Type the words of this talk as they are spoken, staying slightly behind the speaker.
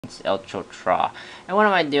It's Elcho Tra. And what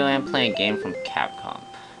am I doing? I'm playing a game from Capcom.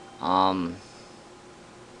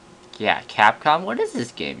 Yeah, Capcom? What is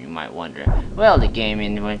this game, you might wonder? Well, the game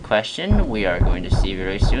in question we are going to see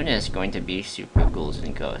very soon is going to be Super Ghouls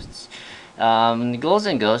and Ghosts. The Ghouls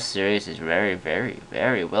and Ghosts series is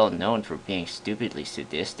very well known for being stupidly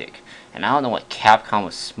sadistic. And I don't know what Capcom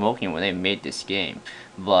was smoking when they made this game,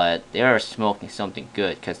 but they were smoking something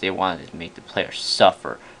good because they wanted to make the player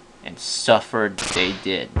suffer. And suffered they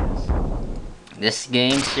did. This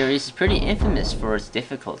game series is pretty infamous for its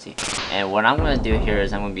difficulty, and what I'm going to do here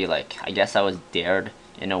is I'm going to be like, I guess I was dared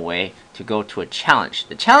in a way to go to a challenge.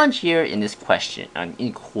 The challenge here in this question,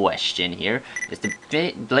 here, is to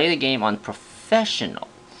play the game on professional.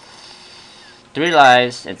 3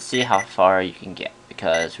 lives and see how far you can get,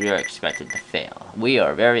 because we are expected to fail. We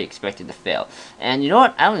are very expected to fail. And you know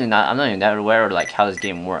what? I'm not even that aware of like how this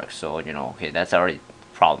game works. So okay, that's already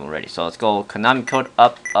problem already. So let's go Konami code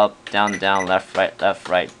up, down, left,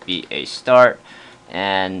 right, B, A, start.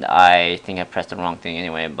 And I think I pressed the wrong thing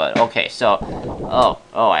anyway, but okay, so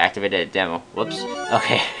I activated a demo. Whoops.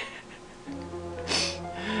 Okay.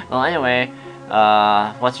 Well, anyway,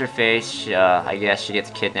 what's her face? I guess she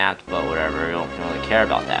gets kidnapped, but whatever, we don't really care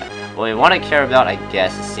about that. What we want to care about, I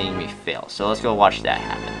guess, is seeing me fail. So let's go watch that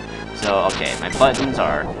happen. So, okay, my buttons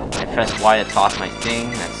are, I press Y to toss my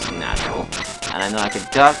thing, that's natural. And I know I can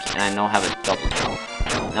duck, and I know I have a double jump.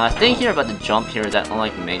 Now, the thing here about the jump here is that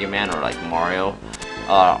unlike Mega Man or like Mario,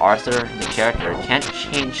 Arthur, the character, can't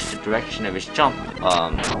change the direction of his jump,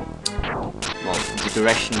 well, the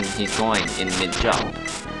direction he's going in mid-jump.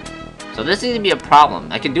 So this is gonna be a problem.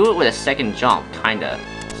 I can do it with a second jump, kinda,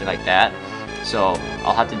 so like that. So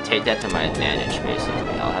I'll have to take that to my advantage,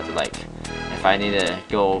 basically. I'll have to like, if I need to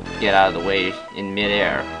go get out of the way in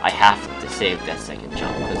midair, I have to save that second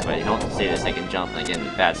jump. Because if I don't save the second jump and I get in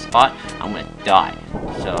a bad spot, I'm gonna die.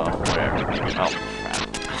 So whatever. Oh crap!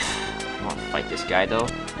 I want to fight this guy though.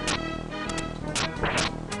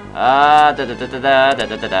 Haha!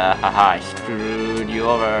 I screwed you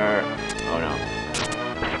over. Oh no.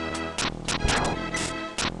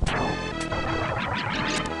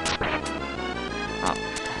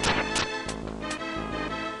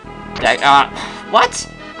 What?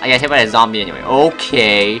 I got hit by a zombie anyway.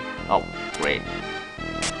 Okay. Oh, great.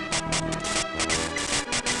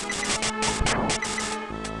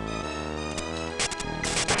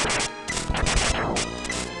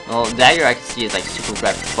 Well, dagger I can see is like super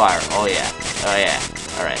rapid fire. Oh yeah. Oh yeah.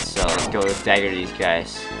 Alright, so let's go dagger these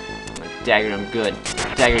guys. Dagger them good.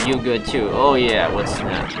 Dagger you good too. Oh yeah. What's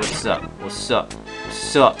up? What's up? What's up?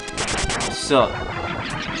 What's up? What's up?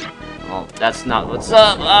 Well, that's not what's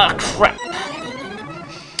up. Ah, crap.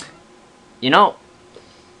 You know,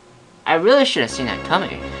 I really should have seen that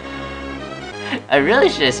coming. I really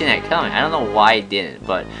should have seen that coming. I don't know why I didn't,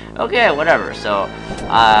 but okay, whatever. So,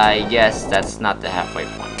 I guess that's not the halfway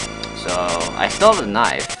point. So, I still have a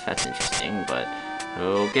knife. That's interesting, but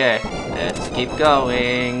okay. Let's keep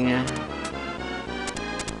going.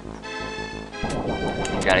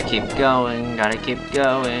 Gotta keep going, gotta keep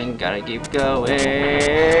going, gotta keep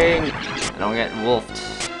going. I don't get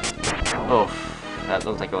wolfed. Oh, that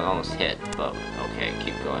looked like it was almost hit, but okay,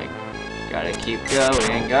 keep going. Gotta keep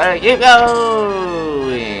going, gotta keep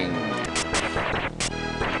going.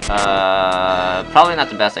 Probably not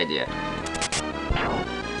the best idea.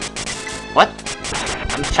 What?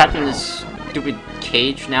 I'm trapped in this stupid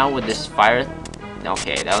cage now with this fire.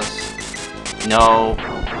 Okay, that was... No.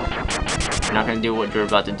 I'm not gonna do what you're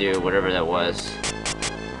about to do, whatever that was.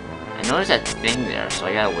 I noticed that thing there, so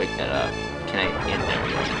I gotta wake that up. Can I get there?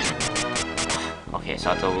 Okay, so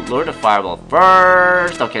I have to lure the fireball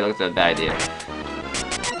first. Okay, look at the bad idea.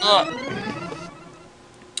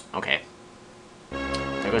 Okay.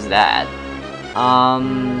 There goes that.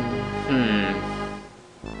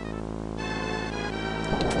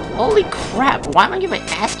 Holy crap, why am I getting my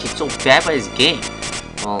ass kicked so bad by this game?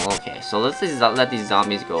 Well, okay, so let's just let these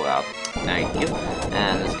zombies go out. Thank you.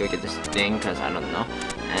 And let's go get this thing, because I don't know.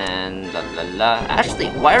 And la. Actually,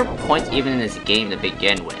 why are points even in this game to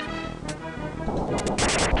begin with?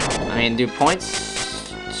 I mean, do points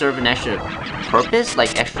serve an extra purpose?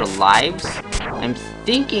 Like extra lives? I'm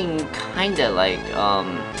thinking kinda like, a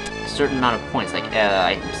certain amount of points, like,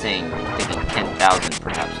 I'm thinking 10,000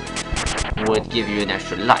 perhaps, would give you an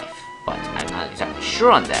extra life. But I'm not exactly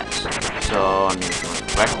sure on that. So, I mean, if you want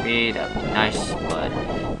to correct me, that would be nice, but,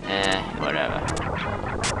 whatever.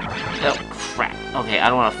 Oh, crap. Okay, I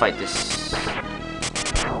don't want to fight this.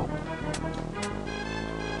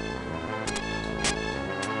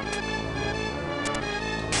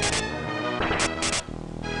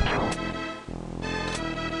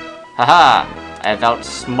 Haha! I have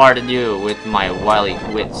outsmarted you with my wily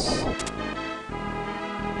wits.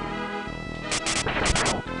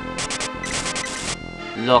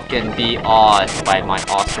 Look and be awed by my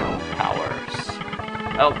awesome powers.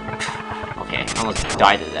 Oh, okay, I almost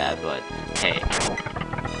died to that, but hey.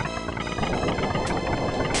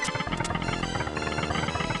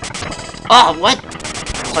 Oh, what?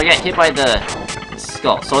 So I got hit by the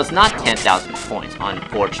skull. So it's not 10,000 points,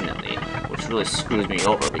 unfortunately, which really screws me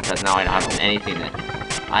over because now I don't have anything that...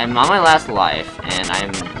 I'm on my last life, and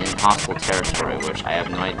I'm in hostile territory, which I have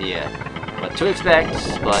no idea what to expect,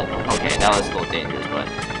 but okay, that was a little dangerous, but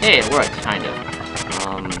hey, it worked, kind of.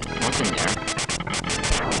 What's in there?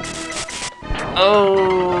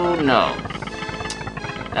 Oh, no.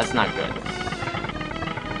 That's not good.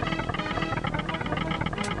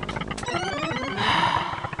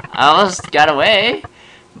 I almost got away,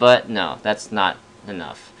 but no, that's not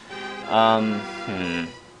enough.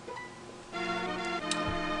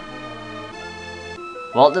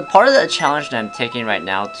 Well, the part of the challenge that I'm taking right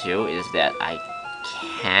now, too, is that I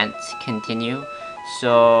can't continue.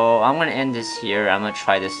 So, I'm gonna end this here. I'm gonna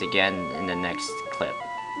try this again in the next clip.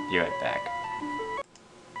 Be right back.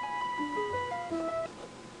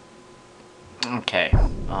 Okay,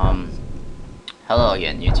 hello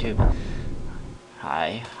again, YouTube.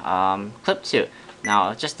 Hi, clip 2.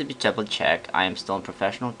 Now, just to be double check, I am still in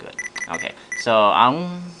professional? Good. Okay, so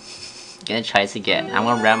I'm gonna try this again. I'm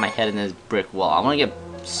gonna ram my head in this brick wall. I'm gonna get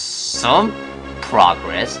some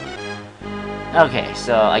progress. Okay,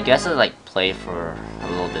 so I guess I like play for a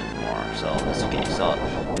little bit more, so that's okay. So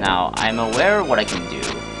now I'm aware of what I can do,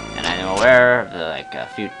 and I'm aware of like a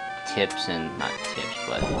few tips and not tips,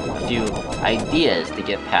 but a few ideas to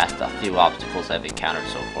get past a few obstacles I've encountered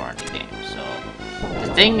so far in the game. So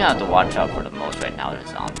the thing I have to watch out for the most right now is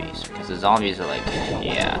zombies, because the zombies are like,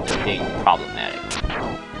 yeah, they're being problematic.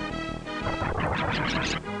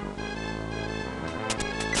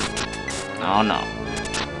 Oh no.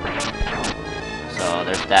 So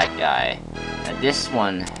there's that guy. This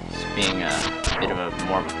one is being a bit of a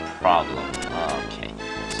more of a problem. Okay,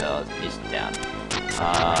 so he's down.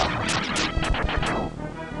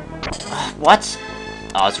 What?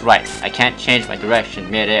 Oh, that's right. I can't change my direction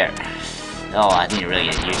mid-air. Oh, I need to really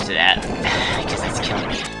get used to that, because that's killing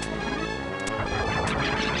me.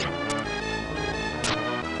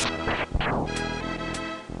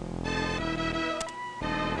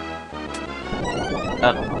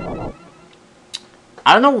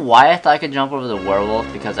 I don't know why I thought I could jump over the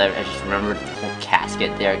werewolf, because I just remembered the whole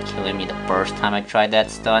casket there killing me the first time I tried that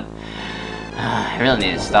stunt. I really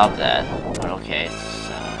need to stop that. But okay, let's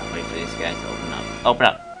wait for these guys to open up. Open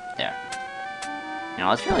up! There. You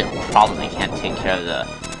know, it's really a problem I can't take care of the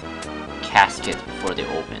caskets before they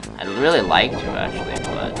open. I'd really like to, actually,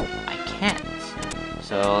 but I can't.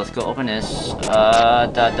 So, let's go open this.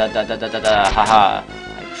 Haha. I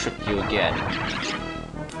tricked you again.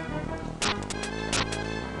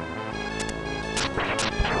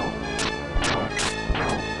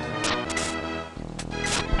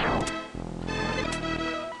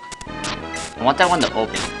 I want that one to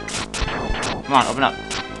open. Come on, open up.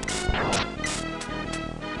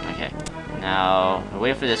 Okay. Now,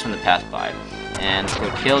 wait for this one to pass by. And let's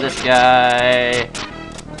go kill this guy.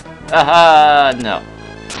 Aha! No.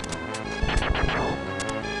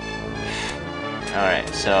 Alright,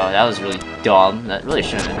 so that was really dumb. That really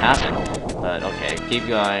shouldn't have happened. But okay, keep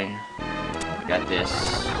going. We got this.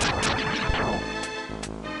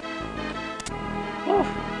 Whew.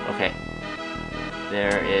 Okay.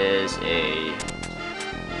 There is a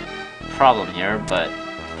problem here, but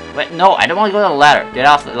wait, no, I don't want to go to the ladder. Get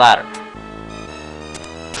off the ladder.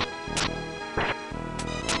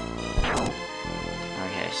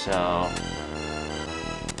 Okay, so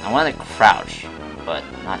I want to crouch, but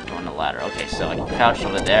not go on the ladder. Okay, so I can crouch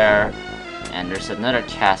over there, and there's another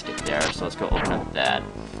casket there, so let's go open up that.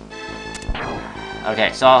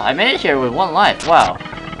 Okay, so I made it here with 1 life. Wow.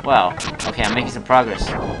 Wow. Okay, I'm making some progress.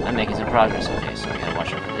 Okay, so I gotta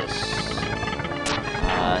watch out for this.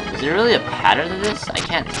 Is there really a pattern to this? I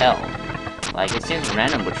can't tell. Like, it seems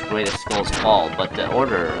random which way the skulls fall, but the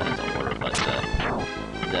order, not the order, but I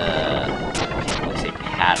can't really say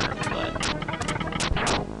pattern, but...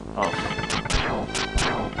 Oh.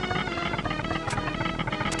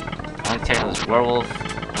 I want to take out this werewolf.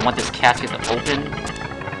 I want this casket to open.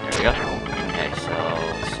 There we go. Okay, so,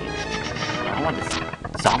 let's see. I want this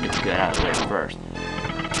zombie to get out of the way first.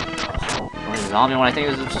 Only zombie one I think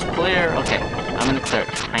is just clear. Okay, I'm gonna clear it,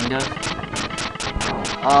 kind of.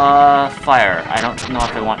 Fire. I don't know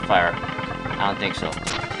if I want fire. I don't think so.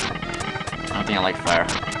 I don't think I like fire.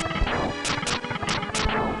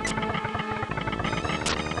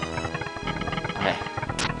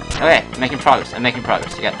 Okay, making progress. I'm making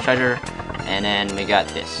progress. We got treasure, and then we got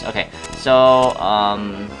this. Okay, so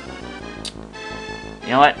you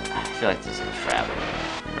know what? I feel like this is a trap,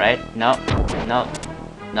 right? No, no,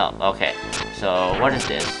 no. Okay, so what is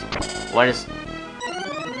this? What is?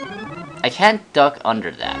 I can't duck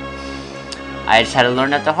under that. I just had to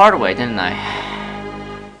learn that the hard way, didn't I?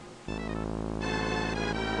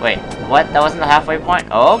 Wait, what? That wasn't the halfway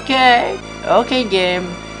point? Okay, okay,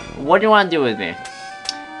 game. What do you want to do with me?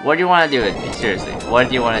 What do you want to do with me? Seriously, what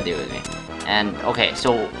do you want to do with me? And okay,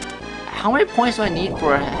 so how many points do I need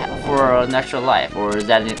for an extra life, or is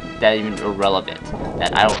that even irrelevant?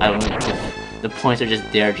 That I don't the points are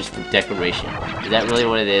just there just for decoration. Is that really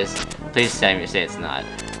what it is? Please say it's not.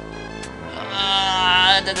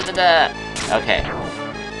 Okay.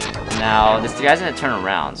 Now this guy's gonna turn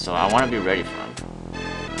around, so I want to be ready for him.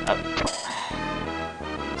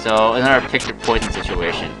 So another pick your poison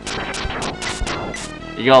situation.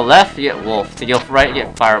 You go left, you get wolf. To go right, you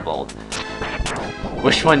get firebolt.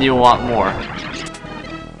 Which one do you want more?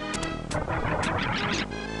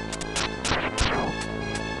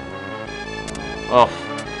 Oh.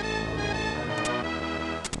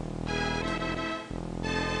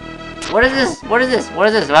 What is this? What is this? What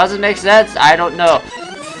is this? How does this make sense? I don't know.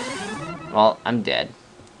 Well, I'm dead.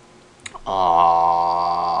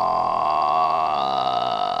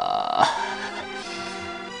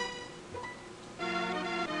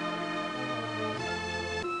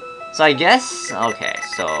 So I guess, okay,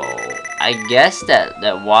 so I guess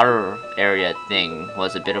that water area thing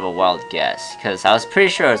was a bit of a wild guess, because I was pretty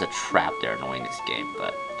sure there was a trap there knowing this game,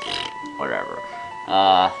 but whatever.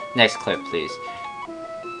 Next clip, please.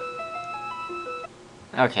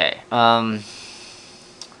 Okay,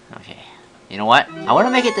 okay. You know what? I want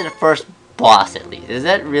to make it to the first boss at least. Is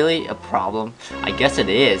that really a problem? I guess it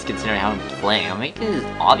is, considering how I'm playing. I'm making these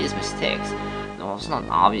obvious mistakes. No, it's not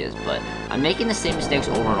obvious, but I'm making the same mistakes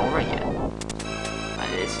over and over again.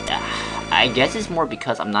 I guess it's more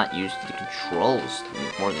because I'm not used to the controls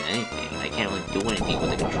more than anything. I can't really do anything with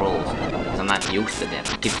the controls because I'm not used to them.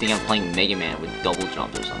 I keep thinking I'm playing Mega Man with double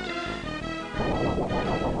jumps or something.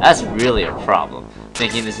 That's really a problem.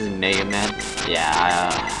 Thinking this is Mega Man? Yeah,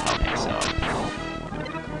 okay, so...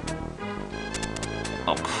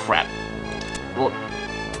 Oh, crap. Well,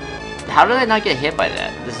 how did I not get hit by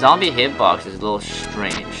that? The zombie hitbox is a little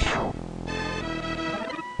strange.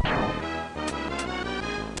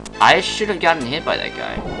 I should have gotten hit by that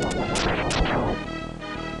guy.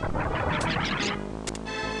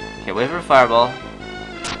 Okay, wait for a fireball. I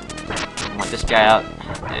want this guy out.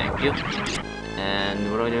 Thank you.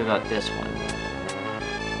 And what do I do about this one?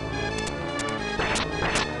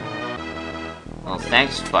 Well,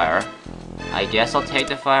 thanks, fire. I guess I'll take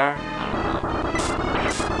the fire. I don't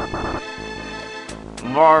know.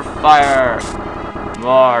 More fire!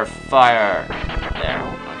 More fire! There.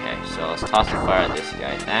 Okay, so let's toss the fire at this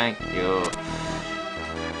guy. Thank you.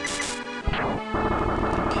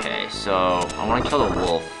 Okay, so I want to kill the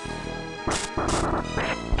wolf.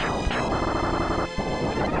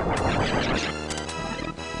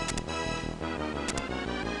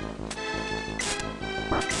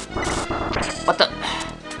 What the?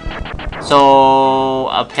 So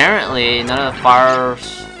apparently none of the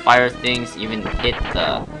fire things even hit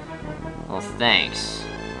the... Well, thanks.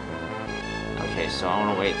 Okay, so I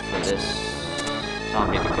want to wait for this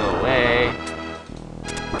zombie to go away.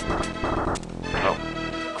 Oh,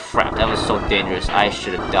 crap, that was so dangerous. I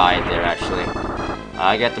should have died there, actually.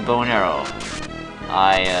 I got the bow and arrow.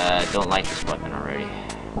 I don't like this weapon already.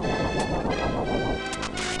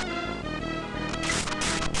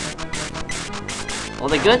 Well,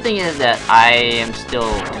 the good thing is that I am still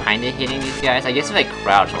kind of hitting these guys. I guess if I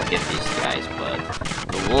crouch, I'll hit these guys, but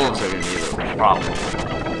the wolves are going to be the problem to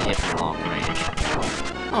hit from long range.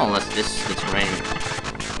 Oh, unless the terrain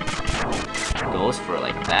goes for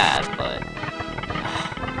like that, but...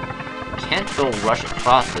 can't go rush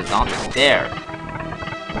across the zombies there.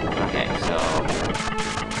 Okay, so...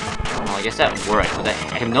 well, I guess that worked, but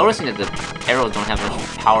I'm noticing that the arrows don't have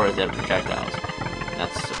much power as their projectiles.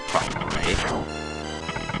 That's a problem, right?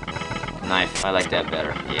 Knife, I like that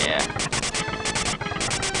better. Yeah.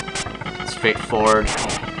 It's straightforward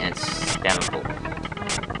and it's spammable.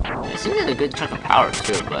 It seems like a good chunk of power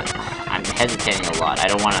too, but I'm hesitating a lot. I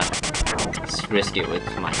don't want to risk it with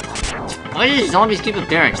my... Why do these zombies keep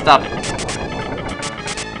appearing? Stop it.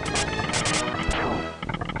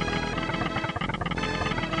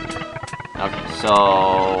 Okay,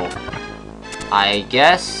 so... I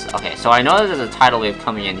guess... okay, so I know that there's a tidal wave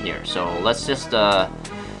coming in here, so let's just,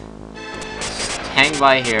 hang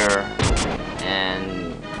by here,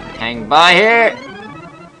 and hang by here!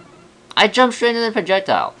 I jumped straight into the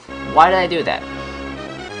projectile. Why did I do that?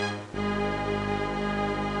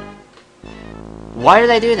 Why did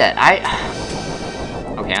I do that?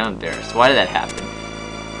 Okay, I'm embarrassed. Why did that happen?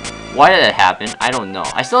 Why did that happen? I don't know.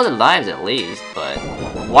 I still had lives at least, but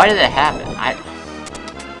why did that happen?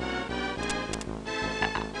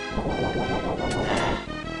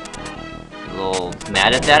 A little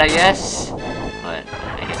mad at that, I guess? But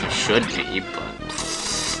I guess I should be, but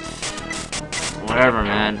whatever,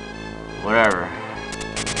 man. Whatever.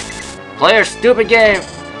 Play your stupid game!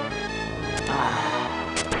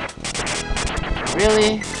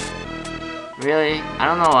 Really? Really? I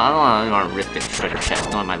don't know. I don't want to risk the treasure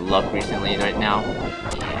chest knowing my luck recently right now.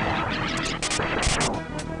 Yeah.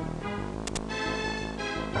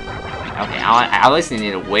 Okay, I obviously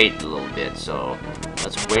need to wait a little bit, so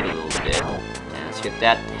let's wait a little bit. And let's get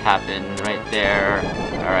that to happen right there.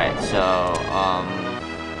 Alright, so,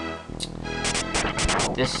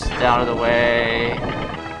 this out of the way.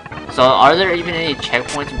 So, are there even any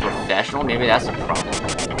checkpoints in Professional? Maybe that's the problem.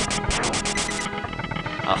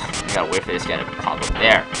 Ugh, I gotta wait for this guy to pop up.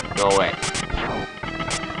 There. Go away.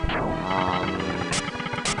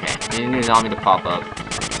 Okay. You need zombie to pop up.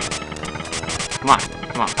 Come on.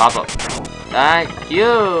 Come on, pop up. Thank you!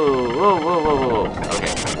 Whoa, whoa, whoa, whoa.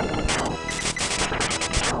 Okay.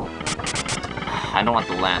 I don't want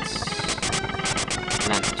the lance.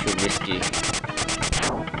 Lance is too risky.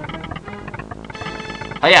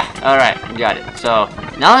 Oh yeah, alright, we got it. So,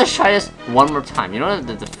 now let's try this one more time. You know,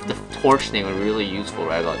 the torch thing would be really useful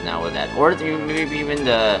right about now with that. Or maybe even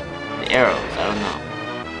the arrows, I don't know.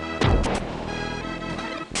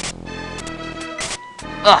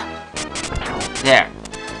 Ugh! There.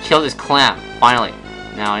 Kill this clam, finally.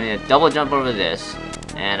 Now I need to double jump over this.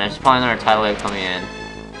 And there's probably another tidal wave coming in.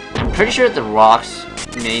 I'm pretty sure that the rocks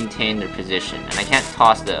maintain their position. And I can't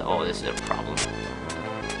toss the... Oh, this is a problem.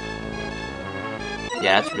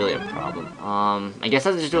 Yeah, that's really a problem. I guess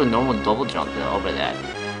I'll just do a normal double jump over that.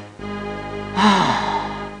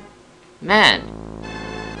 Man.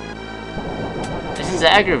 This is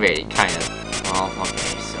aggravating, kind of. Well,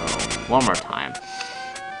 okay, so one more time.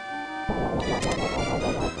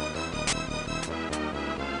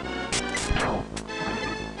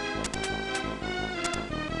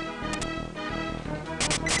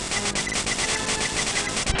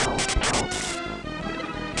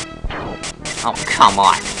 Oh, come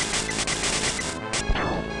on.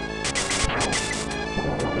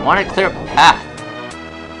 I want a clear path.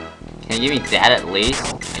 Can you give me that at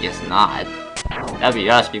least? I guess not. That'd be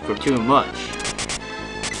asking for too much.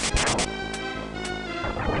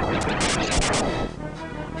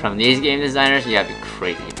 From these game designers, you have to be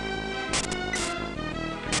crazy.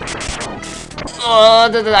 Oh,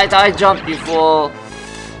 I thought I jumped before.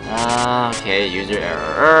 Okay, user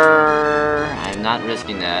error. I'm not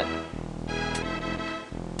risking that.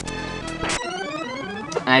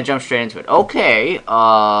 And I jumped straight into it. Okay,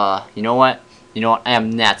 you know what? You know what? I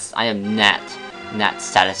am not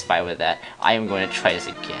satisfied with that. I am going to try this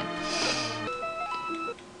again.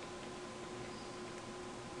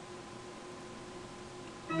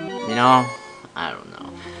 You know, I don't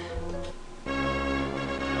know.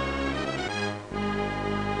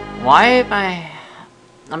 Why am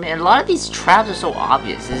I mean, a lot of these traps are so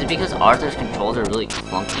obvious. Is it because Arthur's controls are really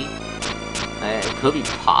clunky? It could be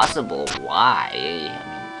possible. Why? I mean,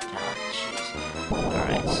 oh, jeez.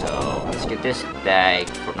 Alright, so let's get this bag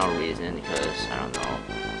for no reason, because I don't know.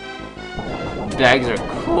 Bags are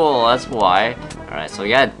cool, that's why. Alright, so we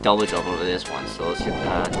gotta double jump over this one. So let's get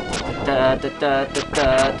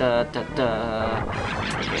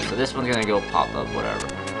okay, so this one's gonna go pop up, whatever.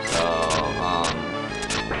 So,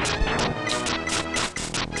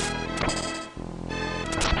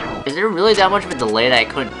 is there really that much of a delay that I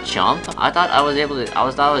couldn't jump? I thought I was able to.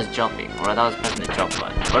 I thought I was jumping, or I thought I was pressing the jump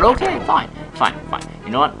button. But okay, fine.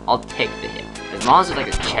 You know what? I'll take the hit. As long as there's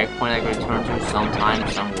like a checkpoint I can return to sometime,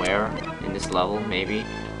 somewhere in this level, maybe.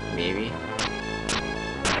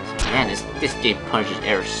 Man, this game punishes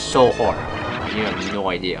errors so hard. You have no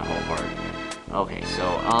idea how hard. Okay, so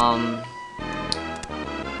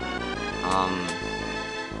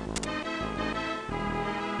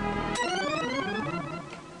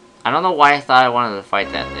I don't know why I thought I wanted to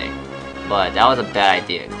fight that thing, but that was a bad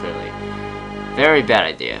idea, clearly. Very bad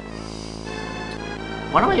idea.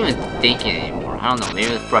 What am I even thinking anymore? I don't know,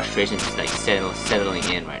 maybe the frustration is like settling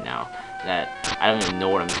in right now. That I don't even know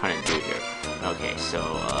what I'm trying to do here. Okay, so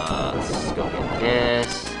let's go get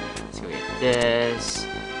this. Let's go get this.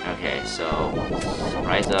 Okay, so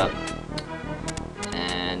rise up.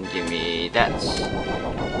 And give me that.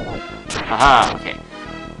 Haha, okay.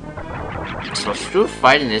 So screw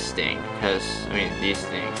fighting this thing, because, I mean, these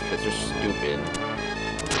things, because they're stupid.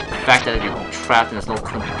 fact that you're trapped in this little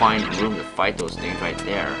confined room to fight those things right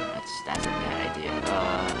there, that's a bad idea.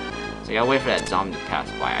 So I gotta wait for that zombie to pass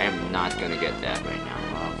by. I am not gonna get that right now.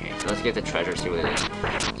 Okay, so let's get the treasure, see what it is.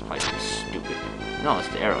 It's probably something stupid. No, it's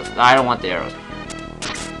the arrows. No, I don't want the arrows.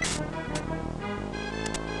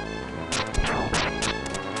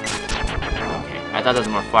 Okay, I thought there was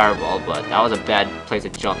more fireball, but that was a bad place to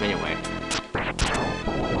jump anyway.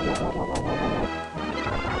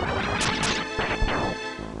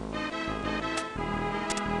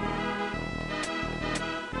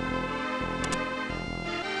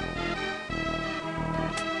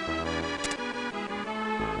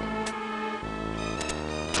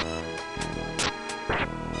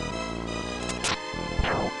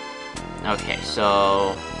 Okay,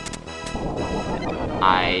 so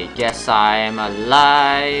I guess I'm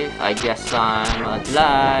alive. I guess I'm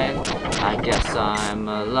alive. I guess I'm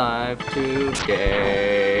alive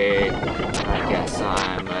today. I guess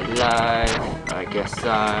I'm alive. I guess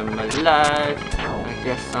I'm alive. I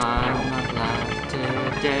guess I'm alive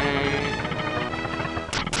today.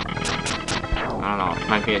 I don't know. It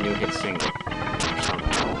might be a new hit single or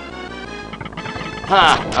something.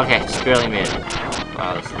 Ah, okay, just barely made it.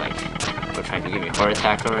 Wow, this is like. They're trying to give me a heart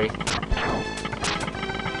attack already.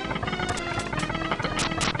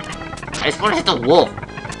 I just want to hit the wolf.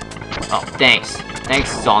 Oh, thanks. Thanks,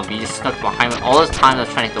 zombie. You just stuck behind me. All this time I was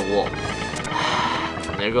trying to hit the wolf.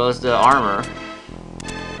 There goes the armor.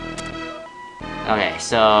 Okay,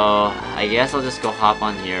 so I guess I'll just go hop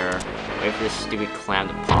on here. Wait for this stupid clam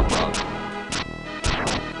to pop up.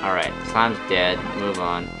 Alright, clam's dead. Move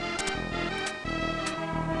on.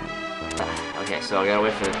 Okay, so I gotta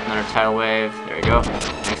wait for another tidal wave. There we go.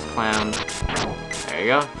 Next clam. There you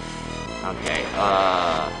go. Okay,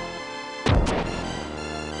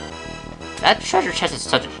 that treasure chest is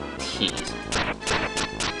such a tease.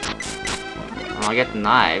 I'll get the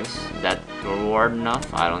knives. Is that reward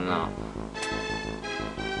enough? I don't know.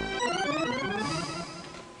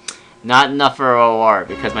 Not enough for a reward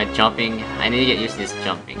because my jumping. I need to get used to this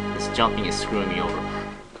jumping. This jumping is screwing me over.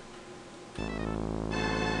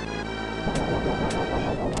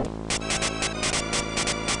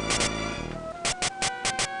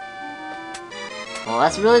 Well,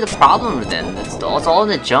 that's really the problem then. It's all in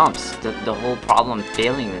the jumps. The whole problem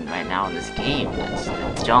failing right now in this game. It's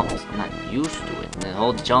the jumps. I'm not used to it. And the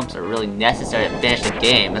whole jumps are really necessary to finish the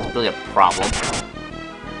game. That's really a problem.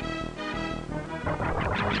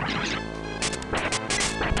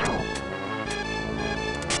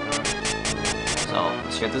 So,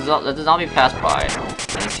 let the zombie pass by.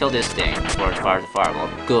 And kill this thing before it fires the fireball.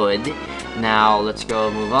 Good. Now, let's go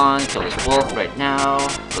move on. Kill this wolf right now.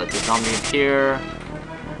 Let the zombie appear.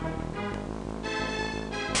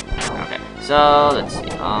 Okay, so let's see.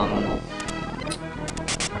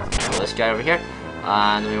 Kill this guy over here.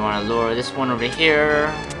 And we want to lure this one over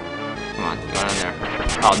here. Come on, go down there.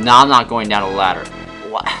 Oh, now I'm not going down a ladder.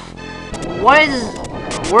 What?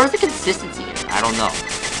 Where's the consistency here? I don't know.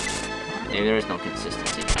 Maybe there is no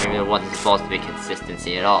consistency. Maybe there wasn't supposed to be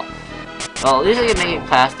consistency at all. Well, at least I can make it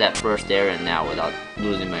past that first area now without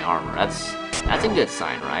losing my armor. That's a good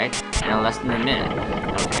sign, right? In less than a minute.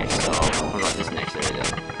 Okay, so what about this next area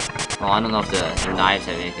then? Well, I don't know if the knives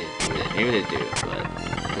have anything to do with it. Maybe they do, but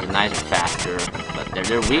the knives are faster. But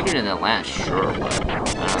they're weaker than the lance, sure. But I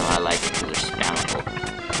don't know. I like it because they're spammable.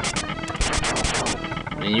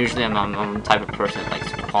 I mean, usually I'm the type of person that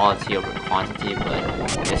likes quality over quantity, but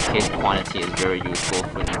in this case, quantity is very useful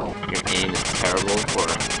when your aim is terrible, or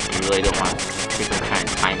you really don't want to keep on trying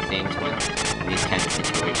to time things when in these kinds of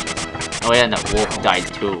situations. Oh yeah, and that wolf died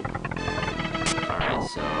too. Alright,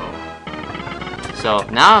 so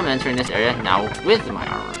now I'm entering this area now with my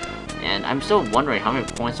armor, and I'm still wondering how many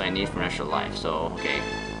points I need for an extra life. So okay,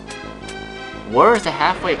 where's the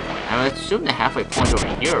halfway point? I would assume the halfway point's over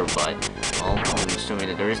here, but well, I'm assuming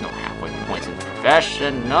that there is no halfway points in the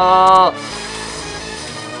profession. No,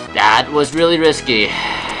 that was really risky.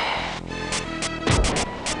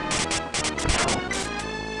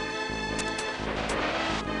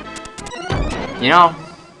 You know,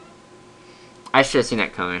 I should have seen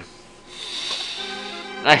that coming.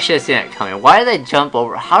 I should have seen that coming. Why did I jump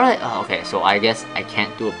over? How did I? Oh, okay, so I guess I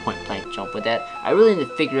can't do a point-blank jump with that. I really need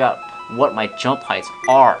to figure out what my jump heights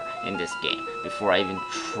are in this game before I even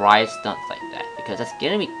try stunts like that, because that's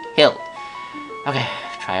getting me killed. Okay,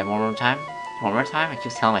 try it one more time. One more time? I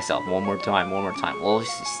keep telling myself, one more time, one more time. Well,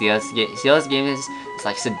 see how this game is? It's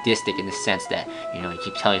like sadistic in the sense that, you know, you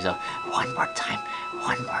keep telling yourself, one more time,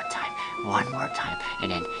 one more time, one more time.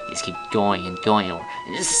 And then you just keep going and going, and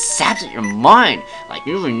it just saps at your mind. Like,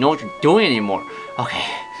 you don't even know what you're doing anymore. Okay.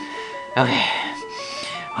 Okay.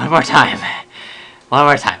 One more time. One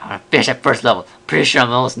more time. I'm gonna finish at first level. Pretty sure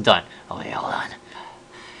I'm almost done. Oh wait, hold on.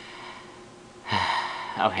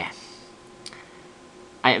 Okay.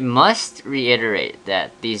 I must reiterate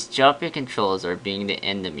that these jumping controls are being the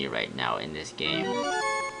enemy right now in this game.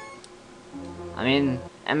 I mean,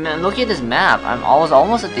 looking at this map, I was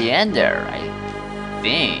almost at the end there, I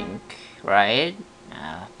think, right?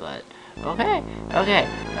 But, okay.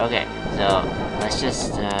 So, let's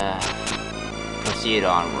just, proceed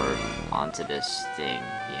onward onto this thing.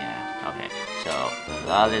 Yeah, okay. So,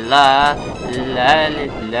 la la la la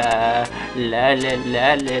la la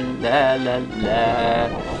la la la la.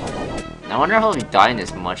 I wonder if I'll be dying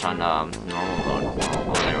this much on normal mode.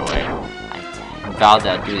 Well, either way, I vowed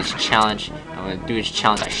that I'll do this challenge. I'm gonna do this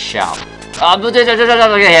challenge. I shall. Look at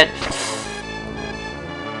hit.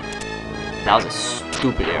 That was a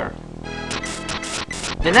stupid error.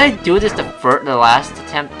 Didn't I do this the last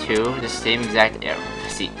attempt too? The same exact error.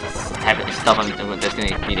 See, this is the type of stuff that's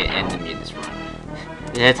gonna be the end of me in this run.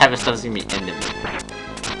 That type of stuff is gonna be the end of me.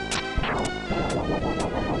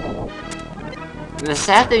 And the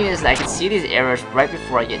sad thing is, I can see these errors right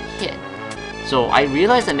before I get hit. So I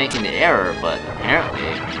realize I'm making the error, but apparently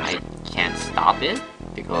I can't stop it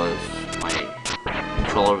because my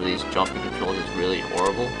control over these jumping controls is really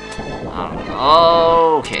horrible.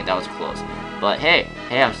 Oh, okay, that was close. But hey,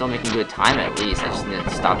 I'm still making good time at least. I just need to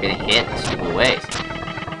stop getting hit in stupid ways.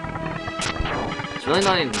 It's really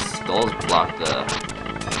not even the skulls block the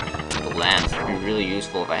lance. It'd be really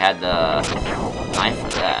useful if I had the knife for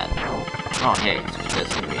that. Oh, hey,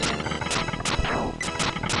 that's convenient.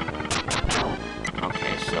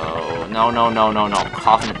 Okay, so no.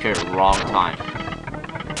 Coffin appeared at the wrong time.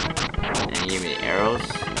 And he gave me the arrows.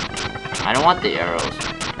 I don't want the arrows.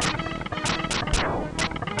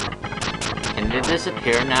 Can it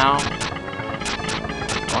disappear now? I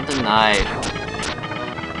want the knife.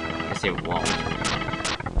 I guess it won't.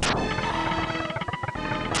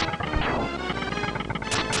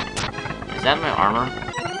 Is that my armor?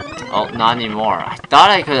 Oh, not anymore. I thought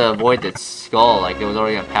I could avoid that skull, like it was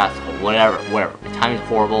already gonna pass. But whatever. My time is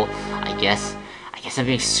horrible. I guess I'm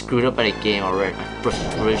being screwed up by the game already. My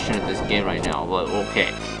frustration at this game right now. But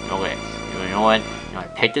okay. You know what? I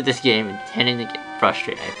picked up this game intending to get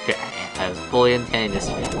frustrated. I was fully intending this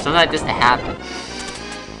something like this to happen.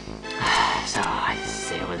 So I just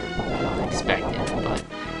say it wasn't unexpected, but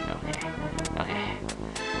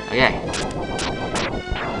okay.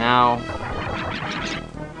 Now.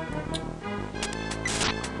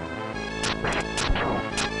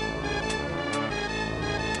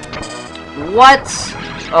 What?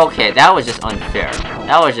 Okay, that was just unfair.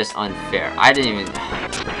 I didn't even...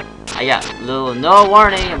 I got no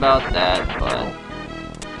warning about that, but...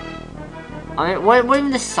 I mean, what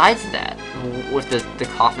even decides that? If the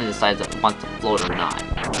coffin decides if it wants to float or not?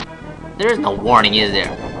 There is no warning, is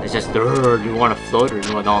there? It's just, do you want to float or do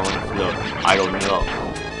you not want to float? I don't know.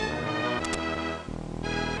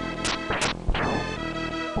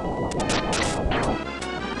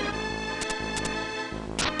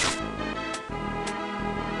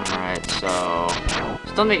 So,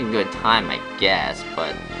 still making good time, I guess,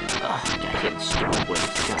 but I gotta hit the stupid wings.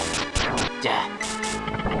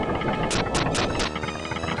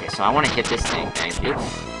 Okay, so I want to hit this thing, thank you.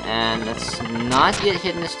 And let's not get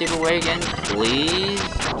hit in the stupid way again, please.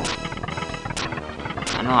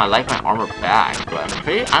 I know I like my armor back, but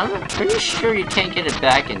I'm pretty sure you can't get it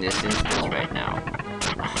back in this instance right now.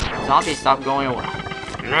 Zombie, stop going away.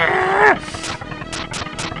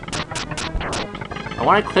 I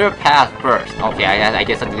want to clear a path first. Okay, I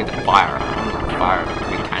guess I have to get the fire. I don't know, fire would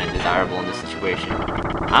be kind of desirable in this situation.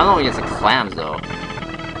 I don't know against the clams though.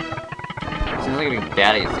 Seems like it'd be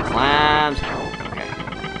bad against the clams. Okay.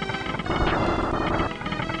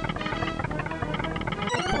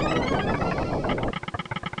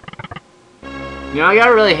 You know, you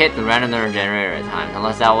gotta really hit the random number generator at times,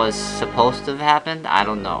 unless that was supposed to have happened. I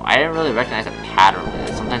don't know. I didn't really recognize a pattern with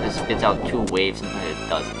it. Sometimes it spits out 2 waves, sometimes it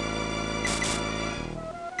doesn't.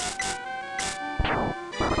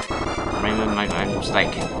 I'm just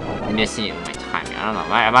like missing it with my timing. I don't know.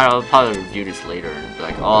 I'll probably review this later and be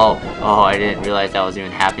like, oh, I didn't realize that was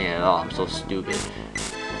even happening at all. I'm so stupid.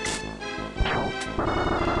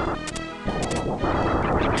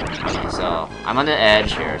 Okay, so I'm on the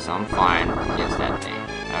edge here, so I'm fine against that thing.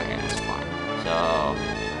 Okay, that's fine. So,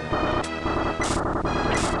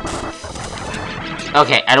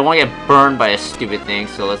 okay, I don't want to get burned by a stupid thing,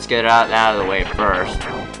 so let's get it out of the way first.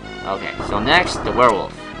 Okay, so next, the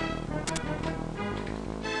werewolf.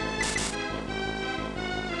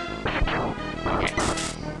 Okay.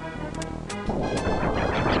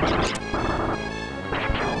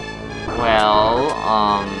 Well,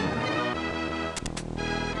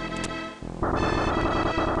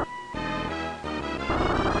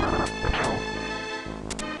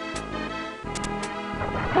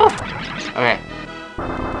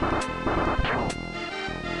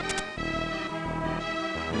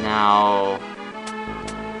 Now...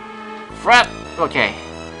 Crap! Okay.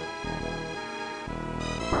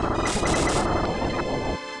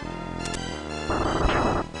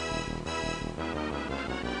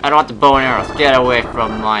 I don't want the bow and arrows. Get away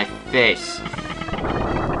from my face.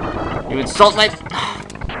 You insult my...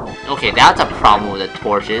 Okay, that's a problem with the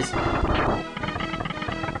torches.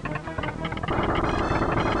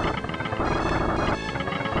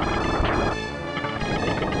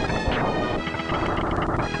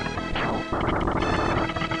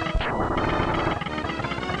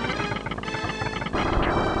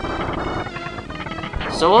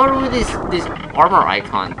 So what are these armor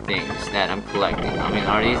icon things that I'm collecting? I mean,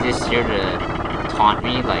 are these just here to taunt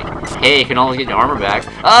me? Like, hey, you can always get your armor back.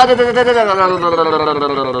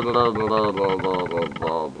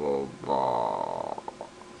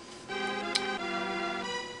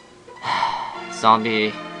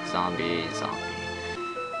 Zombie.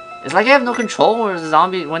 It's like I have no control when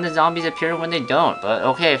the zombies appear and when they don't. But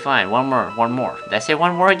okay, fine. One more. Did I say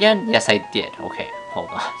one more again? Yes, I did. Okay,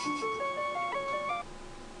 hold on.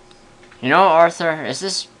 You know, Arthur, is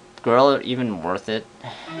this girl even worth it?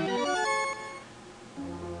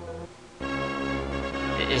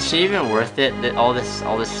 Is she even worth it? All this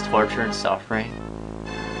torture and suffering?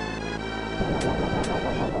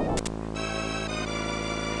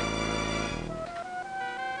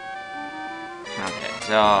 Okay,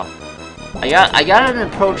 so I got an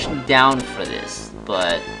approach down for this,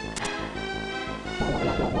 but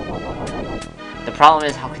the problem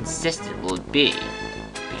is how consistent will it be?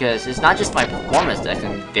 Because it's not just my performance that's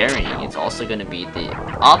going to be varying, it's also going to be the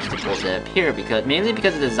obstacles that appear, mainly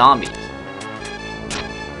because of the zombies.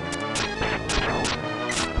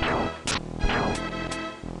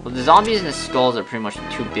 Well, the zombies and the skulls are pretty much the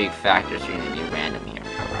two big factors that are going to be random here.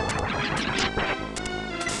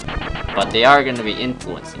 But they are going to be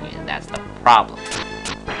influencing it, and that's the problem.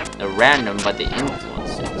 They're random, but they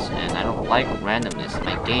influence it, and I don't like randomness in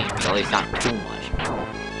my games, at least not too much.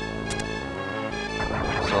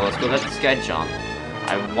 So let's go let this guy jump.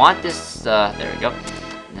 I want this, there we go.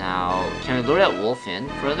 Now, can we lure that wolf in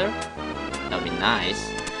further? That would be nice.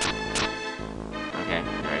 Okay,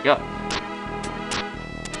 there we go.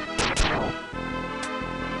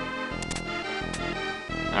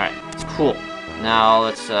 Alright, it's cool. Now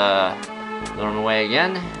let's, lure him away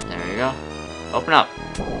again. There we go. Open up.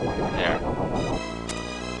 There.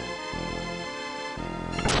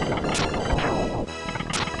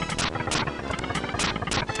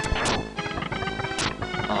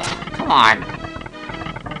 Come on.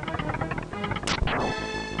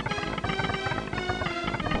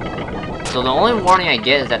 So the only warning I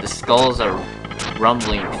get is that the skulls are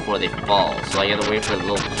rumbling before they fall, so I gotta wait for a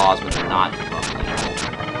little pause when they're not rumbling.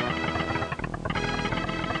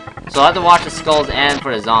 So I have to watch the skulls and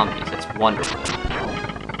for the zombies. That's wonderful.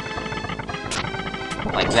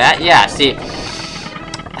 Like that? Yeah, see.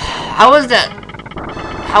 How is that?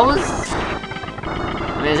 How is...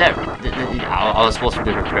 I mean, is that... I was supposed to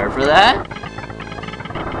be prepared for that?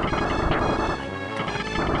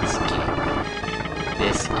 Oh my god.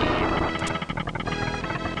 This game.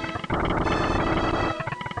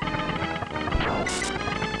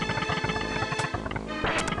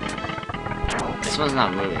 This one's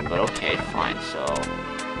not moving, but okay, fine, so...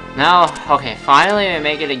 Now, okay, finally I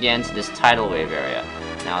make it again to this tidal wave area.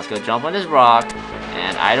 Now let's go jump on this rock,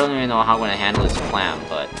 and I don't even know how I'm going to handle this clam,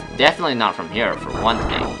 but definitely not from here, for one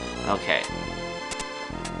thing. Okay.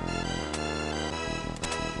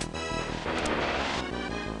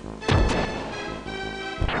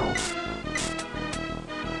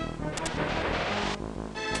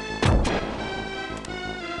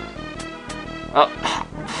 Oh,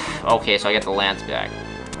 okay, so I get the lance back.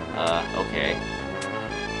 Okay.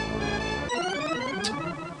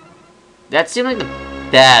 That seemed like the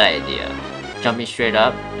bad idea. Jumping straight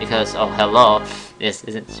up, because, oh hello, this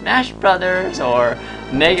isn't Smash Brothers, or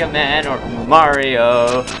Mega Man, or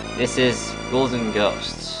Mario. This is Ghouls and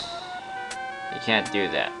Ghosts. You can't do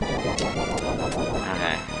that.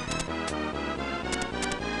 Okay.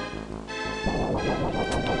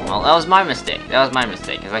 Well, that was my mistake.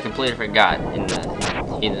 Because I completely forgot in the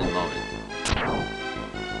heat of the moment.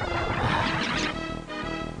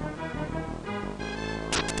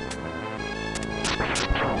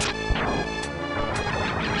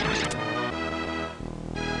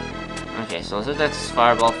 Okay, so let's let this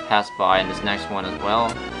fireball pass by, and this next one as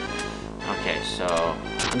well. Okay, so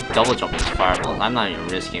I'm double jumping these fireballs. I'm not even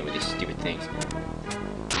risking it with these stupid things.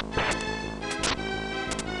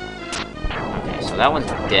 Okay, so that one's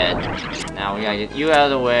dead. Now we gotta get you out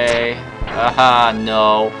of the way. Haha,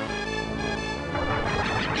 no.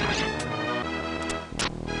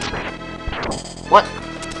 What?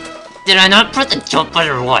 Did I not press the jump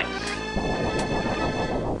button or what?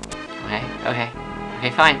 Okay,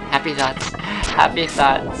 fine. Happy thoughts. Happy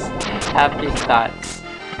thoughts. Happy thoughts.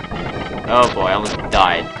 Oh boy, I almost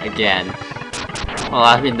died. Again. Well,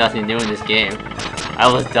 I've been nothing new in this game. I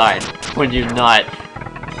almost died. When you're not.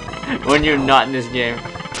 When you're not in this game.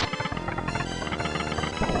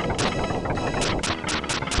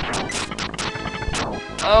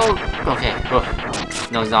 Oh, okay. Oh,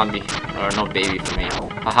 no zombie. Or no baby for me.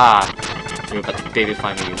 Haha. You're about to baby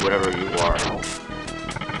find me, whatever you are.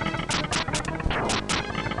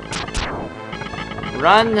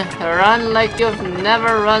 Run! Run like you've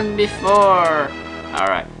never run before!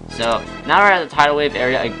 Alright, so now we're at the tidal wave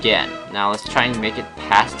area again. Now let's try and make it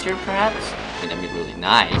past here, perhaps? I think that'd be really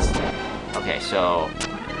nice. Okay, so...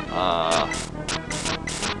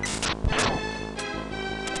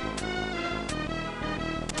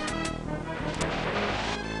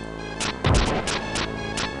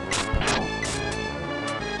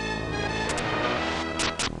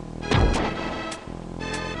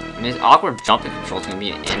 And this awkward jumping control is gonna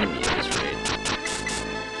be an enemy at this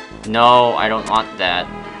rate. No, I don't want that.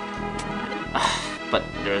 But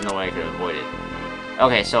there's no way I could avoid it.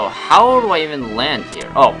 Okay, so how do I even land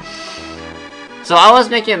here? Oh. So I was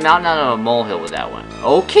making a mountain out of a molehill with that one.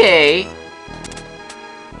 Okay.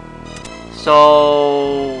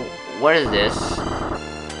 So... what is this?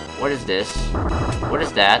 What is this? What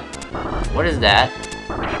is that? What is that?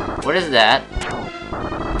 What is that?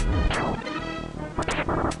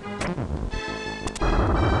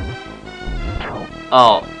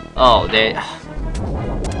 Oh, they...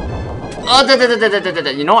 Oh,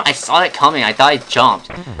 you know what? I saw it coming. I thought I jumped.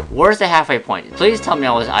 Where's the halfway point? Please tell me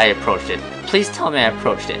I approached it. Please tell me I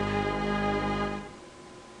approached it.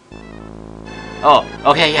 Oh,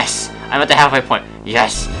 okay, yes. I'm at the halfway point.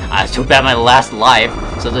 Yes. Too bad my last life,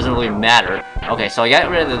 so it doesn't really matter. Okay, so I got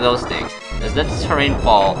rid of those things. Let's let the terrain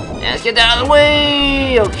fall. And let's get that out of the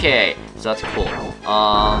way! Okay, so that's cool.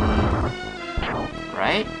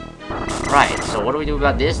 Right? Right, so what do we do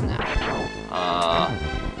about this now?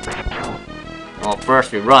 Well,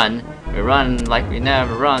 first we run. We run like we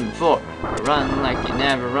never run before. We run like you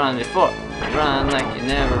never run before. We run like you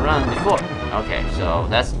never run before. Okay, so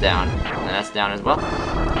that's down. And that's down as well.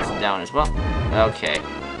 That's down as well. Okay.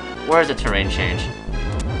 Where's the terrain change?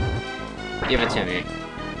 Give it to me.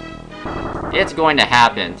 It's going to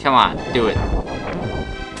happen. Come on, do it.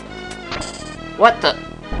 What the?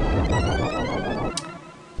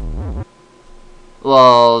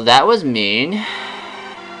 Well, that was mean.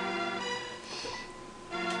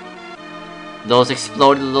 Those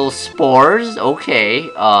exploded little spores? Okay,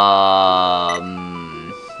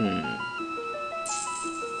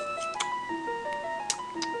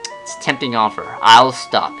 It's a tempting offer. I'll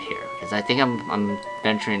stop here, because I think I'm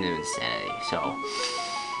venturing into insanity, so...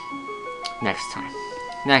 Next time.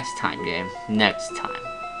 Next time, game. Next time.